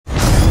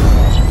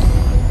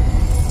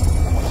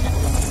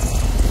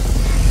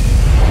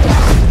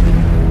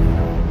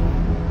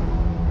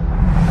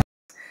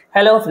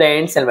Hello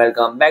friends and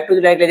welcome back to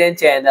the Tech Legend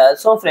channel.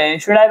 So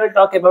friends, today I will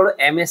talk about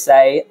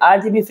MSI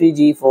RGB-free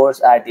GeForce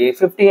RTX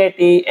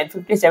 5080 and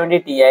 5070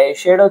 Ti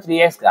Shadow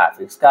 3X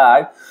graphics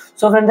card.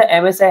 So friends, the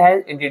MSI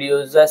has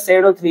introduced the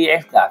Shadow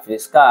 3X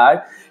graphics card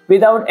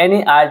without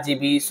any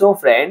RGB. So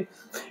friend,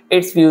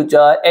 its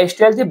feature a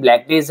stealthy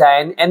black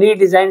design and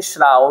redesigned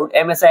shroud.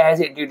 MSI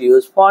has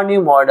introduced 4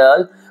 new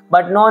models,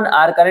 but none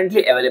are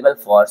currently available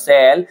for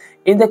sale.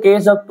 In the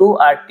case of two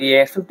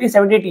RTX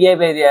 5070 Ti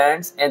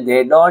variants, and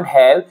they don't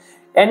have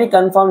any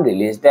confirmed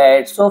release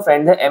date. So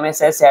friends, the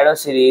MSI Shadow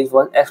series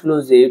was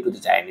exclusive to the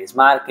Chinese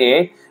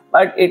market,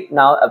 but it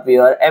now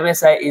appears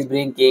MSI is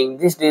bringing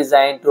this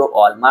design to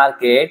all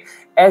market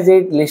as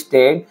it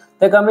listed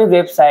the company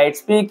website.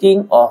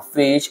 Speaking of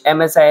which,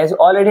 MSI has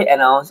already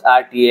announced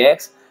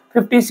RTX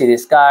 50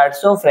 series card.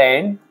 So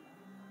friend,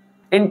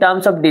 in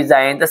terms of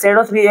design, the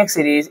Shadow 3X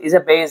series is a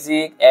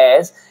basic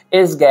as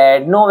is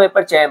get no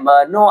vapor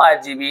chamber, no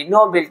RGB,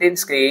 no built-in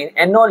screen,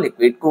 and no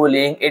liquid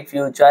cooling. It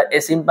features a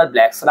simple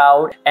black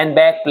shroud and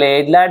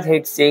backplate, large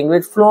heatsink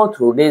with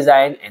flow-through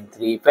design and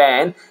 3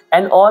 fans,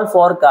 and all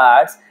 4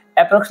 cards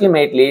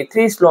approximately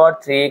 3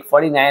 slot thick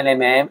 49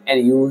 mm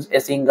and use a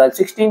single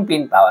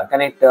 16-pin power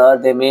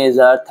connector. They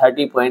measure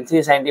 30.3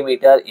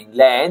 cm in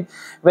length,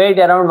 weight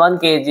around 1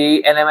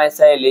 kg, and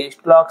MSI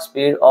list clock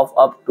speed of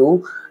up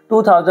to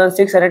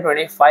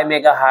 2625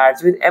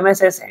 MHz with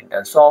MSI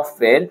Center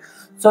software.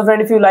 So friend,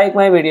 if you like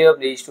my video,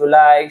 please to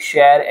like,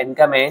 share and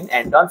comment,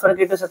 and don't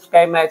forget to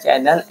subscribe my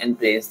channel and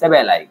press the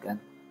bell icon.